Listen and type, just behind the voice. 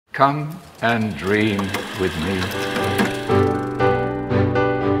Come and dream with me.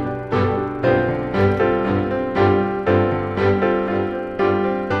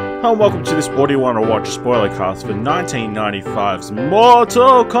 Hello and welcome to this What Do You Want to Watch Spoilercast for 1995's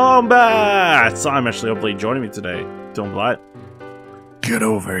Mortal Kombat! I'm Ashley Obley, joining me today, Dylan Blight. Get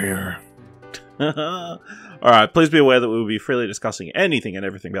over here. Alright, please be aware that we will be freely discussing anything and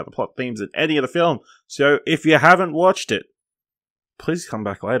everything about the plot, themes, and any of the film. So if you haven't watched it, please come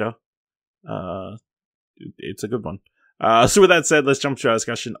back later. It's a good one. So with that said, let's jump to our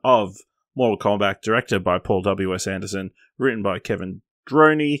discussion of Mortal Kombat, directed by Paul W.S. Anderson, written by Kevin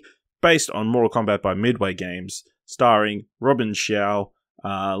Droney, based on Mortal Kombat by Midway Games, starring Robin Shou,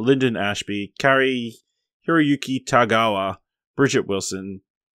 Linden, Ashby, Cary-Hiroyuki, Tagawa, Bridgette Wilson,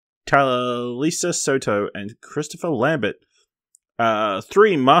 Talisa, Soto, and Christopher Lambert.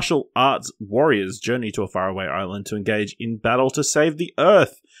 Three martial arts warriors journey to a faraway island to engage in battle to save the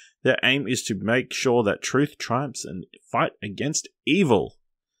Earth. Their aim is to make sure that truth triumphs and fight against evil.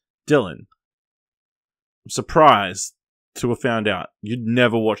 Dylan, I'm surprised to have found out you'd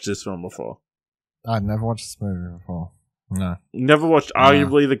never watched this film before. I'd never watched this movie before. No. Never watched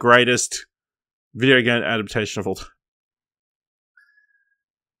arguably the greatest video game adaptation of all time.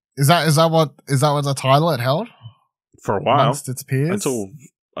 Is that what the title it held? For a while. Amongst its peers? Until,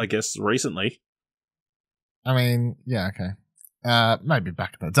 I guess, recently. I mean, yeah, okay. Maybe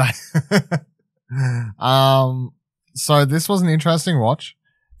back in the day. So this was an interesting watch.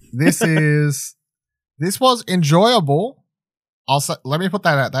 This was enjoyable. Let me put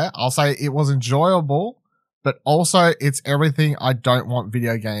that out there. I'll say it was enjoyable, but also it's everything I don't want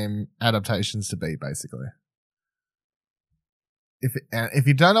video game adaptations to be, basically. If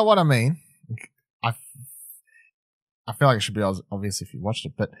you don't know what I mean, I feel like it should be obvious if you watched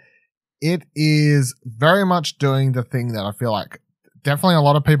it, but it is very much doing the thing that I feel like definitely a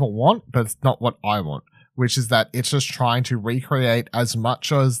lot of people want, but it's not what I want, which is that it's just trying to recreate as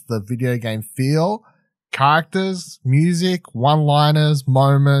much as the video game feel, characters, music, one-liners,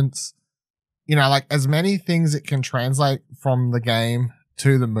 moments, like as many things it can translate from the game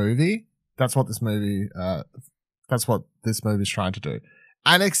to the movie. That's what this movie is trying to do.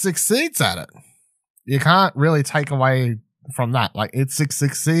 And it succeeds at it. You can't really take away from that. Like, it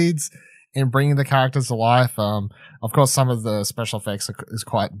succeeds in bringing the characters to life. Of course, some of the special effects is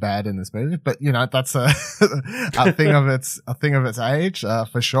quite bad in this movie, but that's a thing of its age,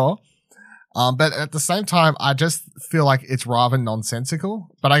 for sure. But at the same time, I just feel like it's rather nonsensical.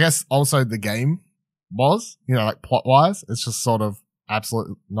 But I guess also the game was, like plot wise, it's just sort of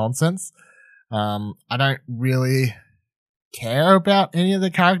absolute nonsense. I don't really care about any of the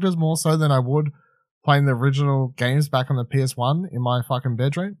characters more so than I would playing the original games back on the PS1 in my fucking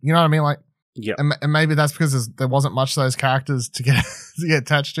bedroom. You know what I mean? Like, yeah. And maybe that's because there wasn't much of those characters to get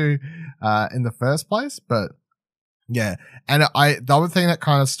attached to in the first place. But yeah, and the other thing that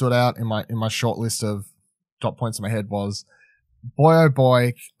kind of stood out in my short list of dot points in my head was, boy oh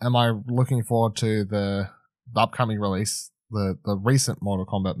boy, am I looking forward to the upcoming release, the recent Mortal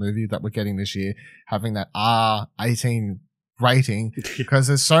Kombat movie that we're getting this year, having that R18 rating, because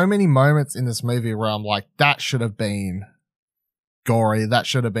there's so many moments in this movie where I'm like, that should have been gory, that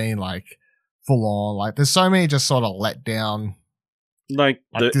should have been like full on, like there's so many just sort of let down, like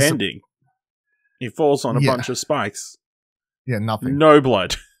the ending. He falls on a bunch of spikes. Yeah, nothing. No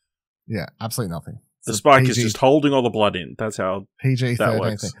blood. Yeah, absolutely nothing. The spike is just holding all the blood in. That's how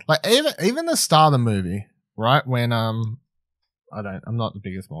PG-13 thing. Like even the start of the movie, right? When I'm not the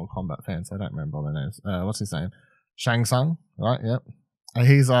biggest Mortal Kombat fan, so I don't remember all their names. What's his name? Shang Tsung, right? Yep. And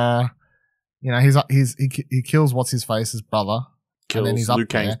he's he kills what's his face's brother. Kills and then he's Liu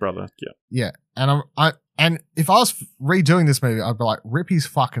Kang's brother. Yeah. Yeah. And if I was redoing this movie, I'd be like, rip his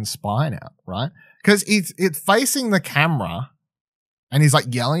fucking spine out, right? Because it's facing the camera, and he's like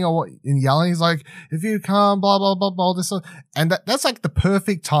yelling he's like, if you come, blah blah blah blah, this, and that's like the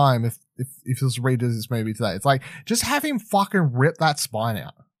perfect time if he was to redo this movie today. It's like, just have him fucking rip that spine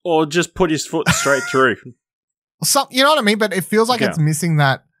out, or just put his foot straight through. You know what I mean? But it feels like it's missing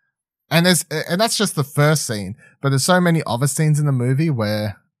that, and that's just the first scene. But there's so many other scenes in the movie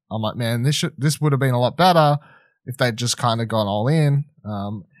where I'm like, man, this would have been a lot better if they'd just kind of gone all in.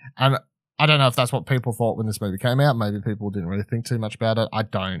 And I don't know if that's what people thought when this movie came out. Maybe people didn't really think too much about it. I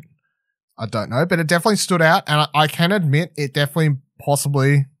don't know, but it definitely stood out, and I can admit it definitely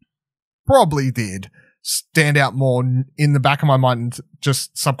probably did stand out more in the back of my mind,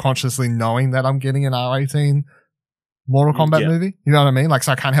 just subconsciously knowing that I'm getting an R18 Mortal Kombat movie. You know what I mean? Like,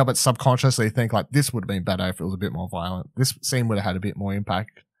 so I can't help but subconsciously think like, this would have been better if it was a bit more violent. This scene would have had a bit more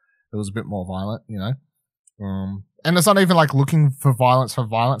impact. It was a bit more violent, And it's not even like looking for violence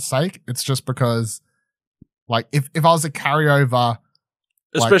sake. It's just because, like, if I was to carry over,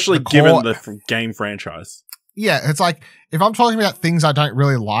 especially like, given the game franchise. Yeah, it's like if I'm talking about things I don't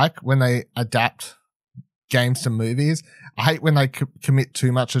really like when they adapt games to movies, I hate when they commit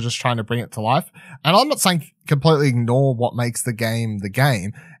too much to just trying to bring it to life. And I'm not saying completely ignore what makes the game the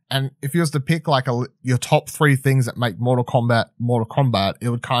game. And if you was to pick like your top 3 things that make Mortal Kombat, it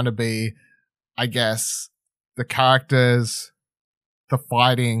would kind of be, I guess, the characters, the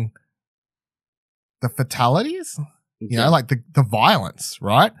fighting, the fatalities, you know, like the violence,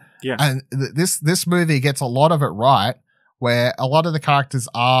 right? Yeah. And this movie gets a lot of it right, where a lot of the characters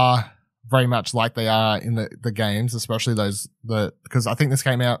are very much like they are in the games, especially because I think this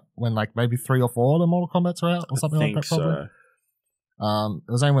came out when like maybe 3 or 4 of the Mortal Kombats were out or something like that. Probably. So.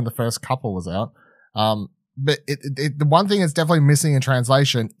 It was only when the first couple was out. But the one thing that's definitely missing in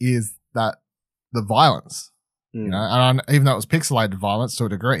translation is that the violence, you know, and even though it was pixelated violence to a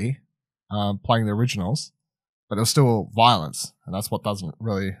degree, playing the originals, but it was still violence, and that's what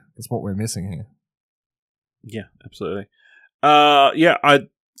we're missing here. Yeah, absolutely. Yeah, I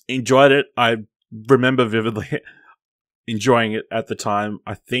enjoyed it. I remember vividly enjoying it at the time.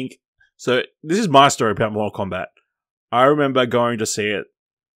 I think so. This is my story about Mortal Kombat. I remember going to see it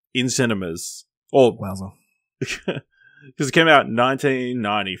in cinemas, because it came out in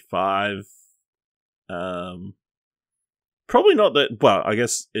 1995. Probably not that. Well, I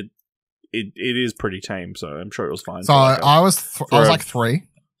guess it is pretty tame, so I'm sure it was fine. So I was like 3.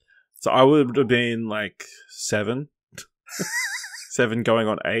 So I would have been like 7. 7 going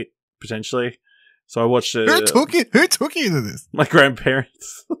on 8 potentially. So I watched it. Who took you to this? My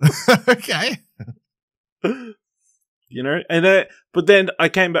grandparents. Okay. You know, and but then I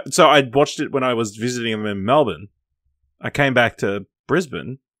came back. So I watched it when I was visiting them in Melbourne. I came back to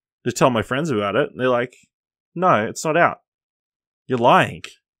Brisbane to tell my friends about it. And they're like, "No, it's not out. You're lying.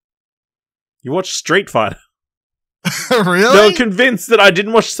 You watched Street Fighter." Really? They were convinced that I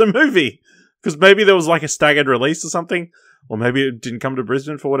didn't watch the movie because maybe there was like a staggered release or something, or maybe it didn't come to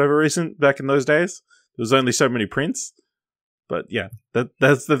Brisbane for whatever reason back in those days. There was only so many prints. But yeah,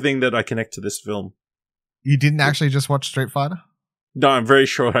 that's the thing that I connect to this film. You didn't actually just watch Street Fighter? No, I'm very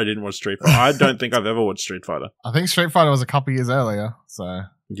sure I didn't watch Street Fighter. I don't think I've ever watched Street Fighter. I think Street Fighter was a couple years earlier, so...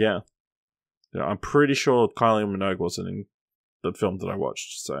 Yeah. I'm pretty sure Kylie Minogue wasn't in the film that I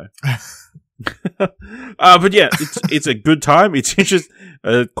watched, so... but yeah, it's a good time. It's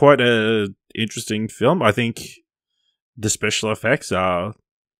quite a interesting film. I think the special effects are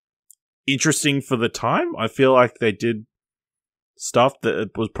interesting for the time. I feel like they did stuff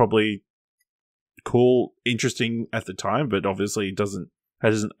that was probably cool, interesting at the time, but obviously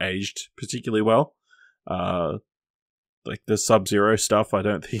hasn't aged particularly well. Like the Sub-Zero stuff, I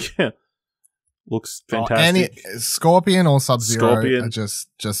don't think looks fantastic. Scorpion or Sub-Zero are just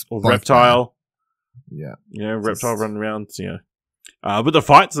or Reptile. Bad. Yeah, Reptile running around. Yeah, but the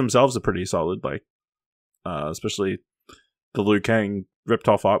fights themselves are pretty solid. Like, especially the Liu Kang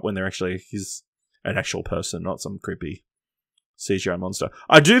Reptile fight when he's an actual person, not some creepy CGI monster.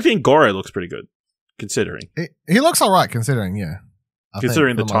 I do think Gore looks pretty good, considering. He looks alright, considering, yeah.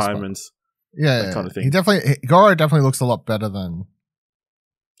 Considering the time and that kind of thing. Gore definitely looks a lot better than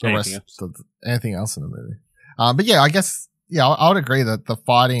anything else in the movie. But yeah, I guess, I would agree that the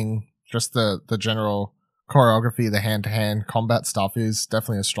fighting, just the general choreography, the hand-to-hand combat stuff is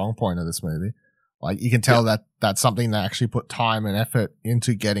definitely a strong point of this movie. Like, you can tell that that's something they actually put time and effort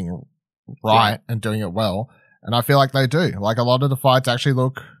into getting right and doing it well. And I feel like they do. Like, a lot of the fights actually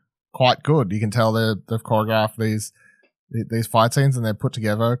look quite good. You can tell they've choreographed these fight scenes and they're put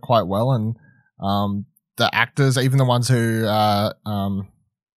together quite well. And the actors, even the ones who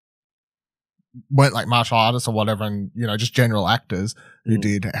weren't like martial artists or whatever, and just general actors who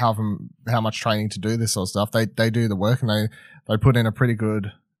did how much training to do this sort of stuff, they do the work and they put in a pretty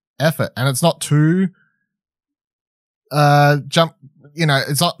good effort. And it's not too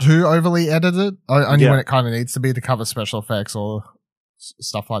it's not too overly edited, only when it kind of needs to be to cover special effects or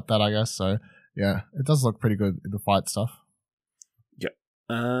stuff like that, I guess. So yeah, it does look pretty good in the fight stuff.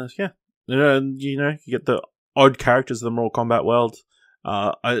 You get the odd characters of the Mortal Kombat world.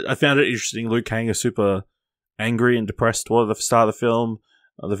 I found it interesting. Liu Kang is super angry and depressed toward the start of the film.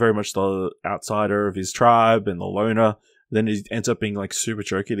 They're very much the outsider of his tribe and the loner. Then he ends up being like super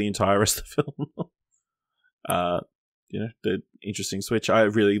jokey the entire rest of the film. The interesting switch. I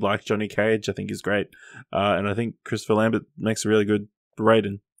really like Johnny Cage. I think he's great. And I think Christopher Lambert makes a really good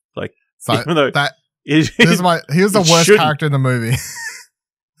Raiden. Like, so even though he was the worst character in the movie.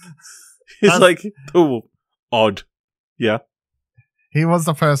 He's like, odd. Yeah. He was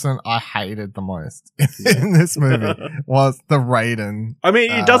the person I hated the most in this movie. Was the Raiden? I mean,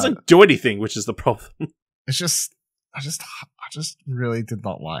 he doesn't do anything, which is the problem. It's just, I just really did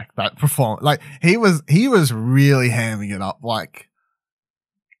not like that performance. Like he was really hamming it up, like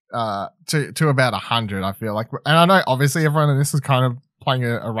to about 100. I feel like, and I know obviously everyone in this is kind of playing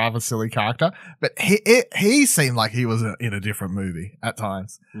a rather silly character, but he seemed like he was in a different movie at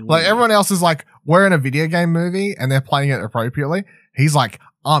times. Like everyone else is like, we're in a video game movie and they're playing it appropriately. He's like,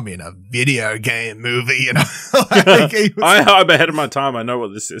 I'm in a video game movie, you know. Like I'm ahead of my time. I know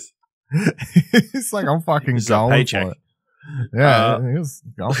what this is. He's like, I'm fucking going for it. Yeah, he was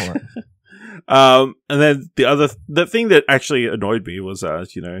going for it. And then the thing that actually annoyed me was,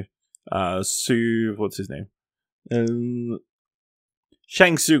 Sue, what's his name?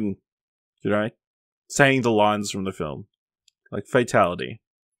 Shang Tsung, saying the lines from the film. Like, fatality.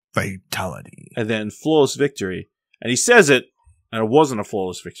 And then flawless victory. And he says it, and it wasn't a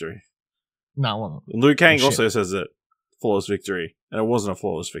flawless victory. No, it wasn't. And Liu Kang also says it, flawless victory. And it wasn't a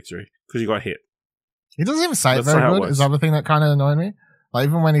flawless victory, because he got hit. He doesn't even say it very good, is the other thing that kind of annoyed me. Like,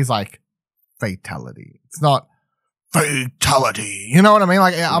 even when he's like, fatality. It's not fatality. You know what I mean?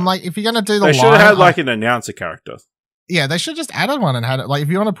 Like, I'm like, if you're going to do the line... They should have had, like, an announcer character. Yeah, they should just added one and had it. Like, if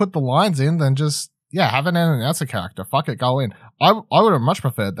you want to put the lines in, then just, have an announcer character. Fuck it, go in. I would have much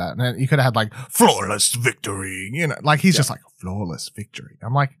preferred that. And then you could have had, like, flawless victory. You know, like, he's just like, flawless victory.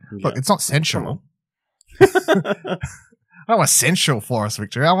 I'm like, look, it's not sensual. I don't want sensual flawless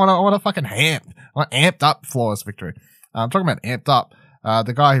victory. I want a fucking amped up flawless victory. I'm talking about amped up.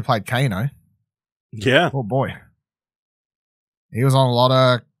 The guy who played Kano. Yeah. Oh boy. He was on a lot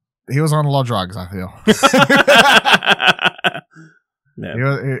of drugs, I feel.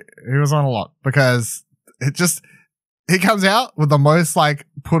 Yeah. He was on a lot because he comes out with the most like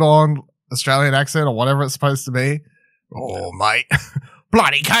put on Australian accent or whatever it's supposed to be. Oh, mate.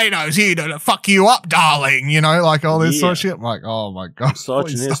 Bloody Kano's here to fuck you up, darling. You know, like all this sort of shit. I'm like, oh my God.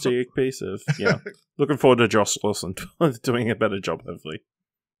 Misogynistic piece of, Looking forward to Josh Lawson doing a better job, hopefully.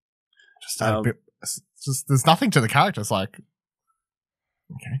 There's nothing to the character. It's like,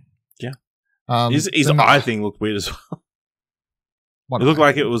 okay. Yeah. His eye thing looked weird as well. It looked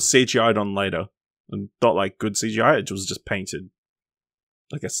like it was CGI'd on later. And not like good CGI, it was just painted.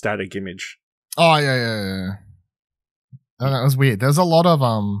 Like a static image. Oh, yeah. I don't know, it was weird. There's a lot of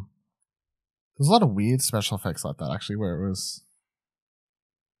weird special effects like that actually, where it was,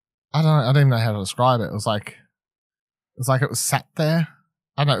 I don't even know how to describe it. It was like it was sat there.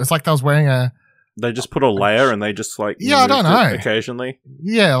 I don't know. It's like they was wearing they just put a layer and they just like I don't know. Occasionally.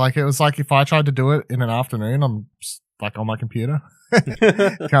 Yeah, like it was like if I tried to do it in an afternoon, I'm just like on my computer,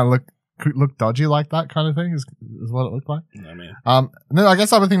 kind of look dodgy like that kind of thing is what it looked like. No, man. And then I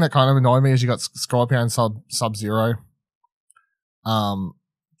guess the other thing that kind of annoyed me is you got Scorpion and Sub-Zero.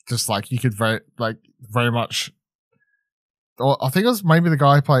 Just like you could very much, or I think it was maybe the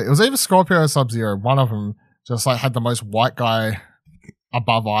guy who played, it was either Scorpio or Sub-Zero. One of them just like had the most white guy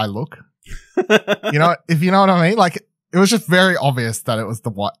above eye look. You know, if you know what I mean? Like it was just very obvious that it was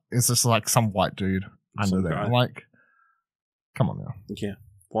it's just like some white dude under there. I'm like, come on now. Yeah.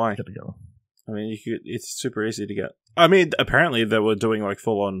 Why? Get together. I mean, it's super easy to get. I mean, apparently they were doing like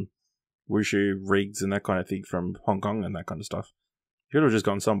full on wushu rigs and that kind of thing from Hong Kong and that kind of stuff. You could have just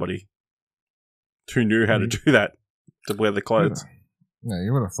gone somebody who knew how to do that to wear the clothes. Yeah,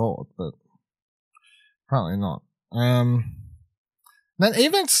 you would have thought, but apparently not. Then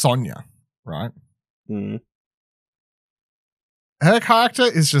even Sonya, right? Mm. Her character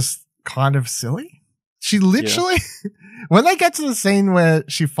is just kind of silly. She literally, when they get to the scene where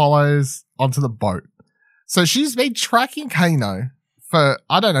she follows onto the boat, so she's been tracking Kano for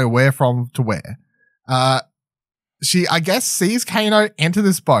I don't know where from to where. She, I guess, sees Kano enter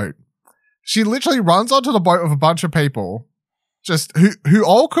this boat. She literally runs onto the boat with a bunch of people, just who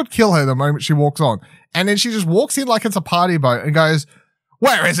all could kill her the moment she walks on. And then she just walks in like it's a party boat and goes,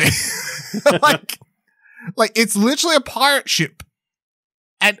 "Where is he?" like it's literally a pirate ship.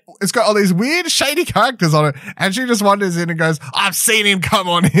 And it's got all these weird, shady characters on it. And she just wanders in and goes, "I've seen him come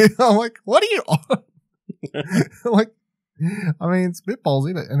on here." I'm like, what are you on? Like, I mean, it's a bit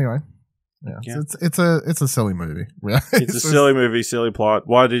ballsy, but anyway. Yeah. It's a silly movie. It's a silly movie, silly plot.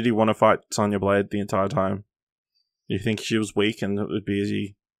 Why did he want to fight Sonya Blade the entire time? You think she was weak and it would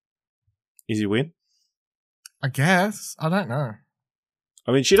be easy win? I guess. I don't know.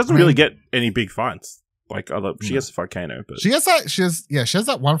 I mean, she doesn't really get any big fights. Like she has to fight Kano, but she has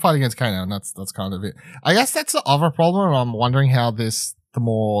that one fight against Kano, and that's kind of it. I guess that's the other problem. I'm wondering how the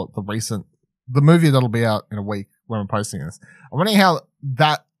movie that'll be out in a week when I'm posting this. I'm wondering how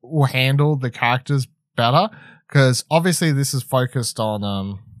that will handle the characters better, because obviously this is focused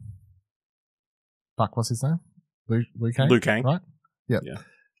on fuck, what's his name? Liu Kang? Liu Kang. Right? Yep.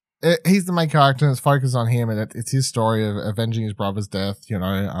 Yeah. He's the main character and it's focused on him, and it's his story of avenging his brother's death,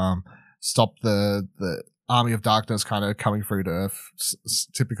 stop the army of darkness kind of coming through to Earth,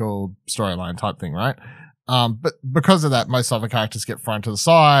 typical storyline type thing, right? But because of that, most other characters get thrown to the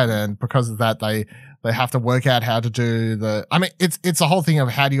side, and because of that, they have to work out how to do it's a whole thing of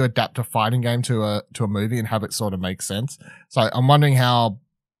how do you adapt a fighting game to a movie and have it sort of make sense. So I'm wondering how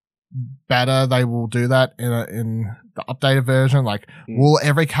better they will do that in the updated version. Like, will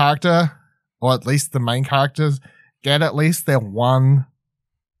every character, or at least the main characters, get at least their one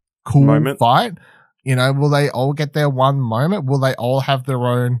cool moment fight? Will they all get their one moment? Will they all have their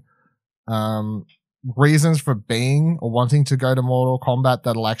own reasons for being or wanting to go to Mortal Kombat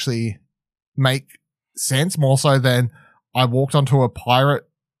that'll actually make sense, more so than I walked onto a pirate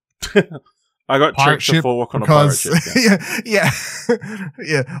I got tricked to walk on a pirate ship.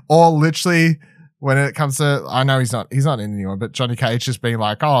 Yeah. Or literally, when it comes to, I know he's not in anyone, but Johnny Cage just being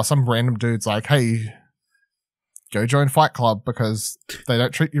like, oh, some random dude's like, hey, go join Fight Club because they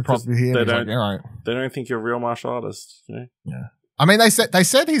don't treat you properly here. They don't think you're a real martial artist. Yeah. I mean, they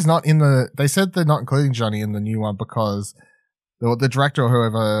said he's not in they said they're not including Johnny in the new one because the director or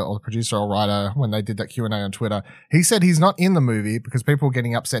whoever, or the producer or writer, when they did that Q&A on Twitter, he said he's not in the movie because people were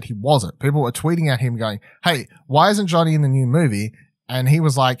getting upset he wasn't. People were tweeting at him going, hey, why isn't Johnny in the new movie? And he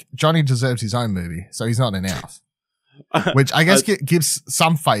was like, Johnny deserves his own movie, so he's not in ours. Which I guess gives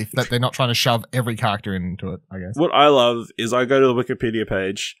some faith that they're not trying to shove every character into it, I guess. What I love is I go to the Wikipedia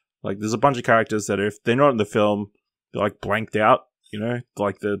page, like there's a bunch of characters that if they're not in the film, they're like blanked out,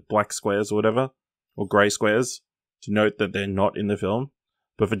 like the black squares or whatever, or grey squares, to note that they're not in the film.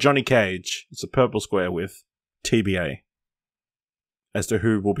 But for Johnny Cage, it's a purple square with TBA as to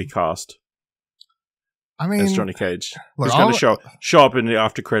who will be cast. I mean, as Johnny Cage. He's going to show up in the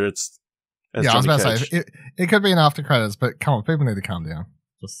after credits as Johnny Cage. I was about to say, it could be an after credits, but come on, people need to calm down.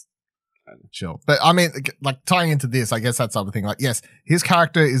 Just chill. But I mean, like tying into this, I guess that's the other thing. Like, yes, his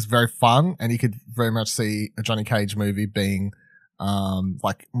character is very fun, and you could very much see a Johnny Cage movie being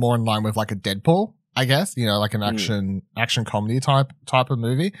like more in line with like a Deadpool, I guess, like an action comedy type of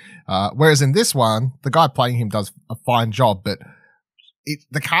movie. Whereas in this one, the guy playing him does a fine job, but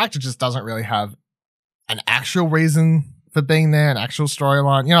the character just doesn't really have an actual reason for being there, an actual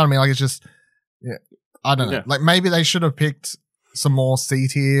storyline. You know what I mean? Like, it's just, I don't know. Yeah. Like, maybe they should have picked some more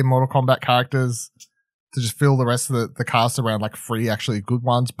C-tier Mortal Kombat characters to just fill the rest of the cast around like 3 actually good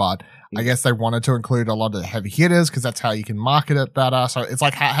ones. But I guess they wanted to include a lot of the heavy hitters because that's how you can market it better. So it's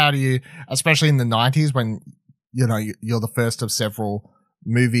like, how do you, especially in the 90s when, you're the first of several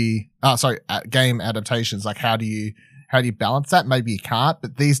game adaptations, like how do you balance that? Maybe you can't,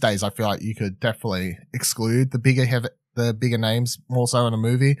 but these days I feel like you could definitely exclude the bigger names more so in a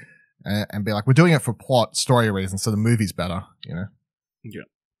movie and be like, we're doing it for plot story reasons, so the movie's better, Yeah.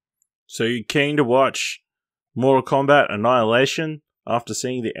 So you keen to watch Mortal Kombat Annihilation after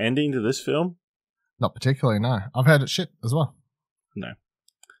seeing the ending to this film? Not particularly, no. I've heard it's shit as well. No.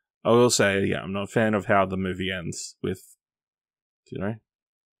 I will say, I'm not a fan of how the movie ends with,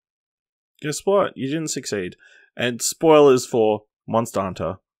 guess what? You didn't succeed. And spoilers for Monster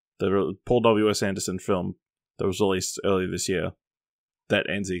Hunter, the Paul W.S. Anderson film that was released earlier this year, that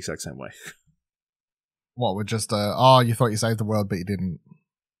ends the exact same way. What, with just, you thought you saved the world, but you didn't?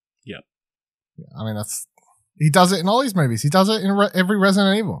 Yep. Yeah, I mean, he does it in all these movies. He does it in every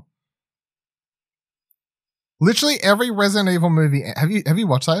Resident Evil. Literally every Resident Evil movie. Have you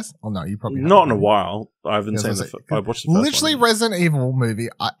watched those? Oh no, you probably haven't. Not in a while. I haven't seen I watched the first literally one. Resident Evil movie,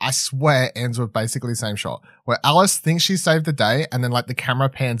 I swear, ends with basically the same shot where Alice thinks she saved the day, and then like the camera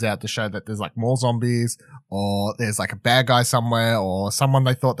pans out to show that there's like more zombies, or there's like a bad guy somewhere, or someone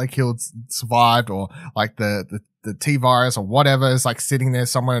they thought they killed survived, or like the T-virus or whatever is like sitting there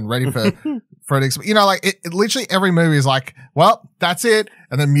somewhere and ready for it. Like it literally every movie is like, well, that's it.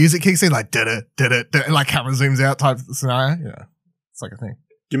 And then music kicks in like, da-da, da-da, da, and like camera zooms out type scenario. Yeah. It's like a thing.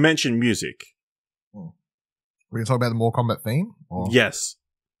 You mentioned music. We're going to talk about the Mortal Kombat theme? Or? Yes.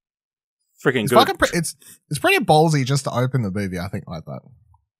 Freaking good. It's pretty ballsy just to open the movie, I think, like that.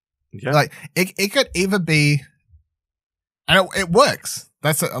 Yeah. Like, it could either be, and it works.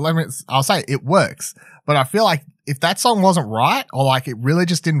 I'll say it works. But I feel like if that song wasn't right, or like it really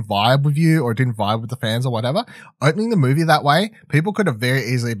just didn't vibe with you, or didn't vibe with the fans or whatever, opening the movie that way, people could have very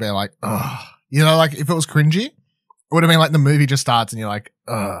easily been like, ugh. Like if it was cringy, it would have been like the movie just starts and you're like,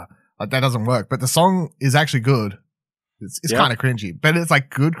 ugh. Like that doesn't work. But the song is actually good. It's kind of cringy, but it's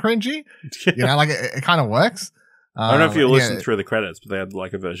like good cringy. Like it kind of works. I don't know if you listened through the credits, but they had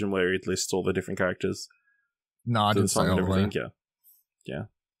like a version where it lists all the different characters. No, I to the didn't say song and all the way. everything. Yeah.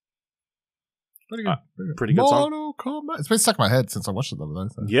 Pretty good. Pretty good song. Mortal Kombat. It's been stuck in my head since I watched it the other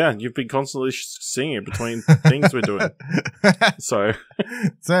day. So. Yeah, you've been constantly singing it between things we're doing. So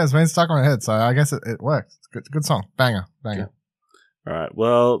it's been stuck in my head, so I guess it works. It's a good song. Banger. Yeah. All right.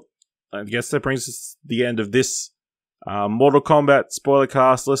 Well, I guess that brings us to the end of this Mortal Kombat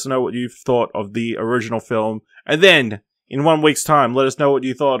Spoilercast. Let us know what you've thought of the original film. And then, in 1 week's time, let us know what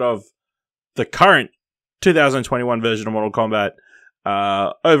you thought of the current 2021 version of Mortal Kombat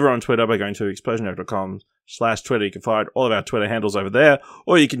over on Twitter by going to explosionnetwork.com/Twitter. You can find all of our Twitter handles over there,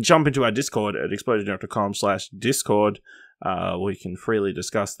 or you can jump into our Discord at explosionnetwork.com/Discord, where you can freely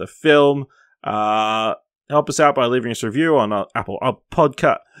discuss the film. Help us out by leaving us a review on Apple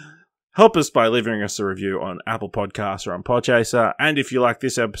Podcast. Help us by leaving us a review on Apple Podcasts or on Podchaser. And if you like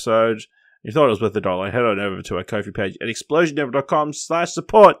this episode, you thought it was worth $1, head on over to our Ko-fi page at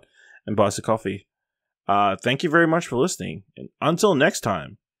explosionnetwork.com/support and buy us a coffee. Thank you very much for listening. And until next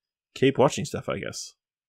time, keep watching stuff, I guess.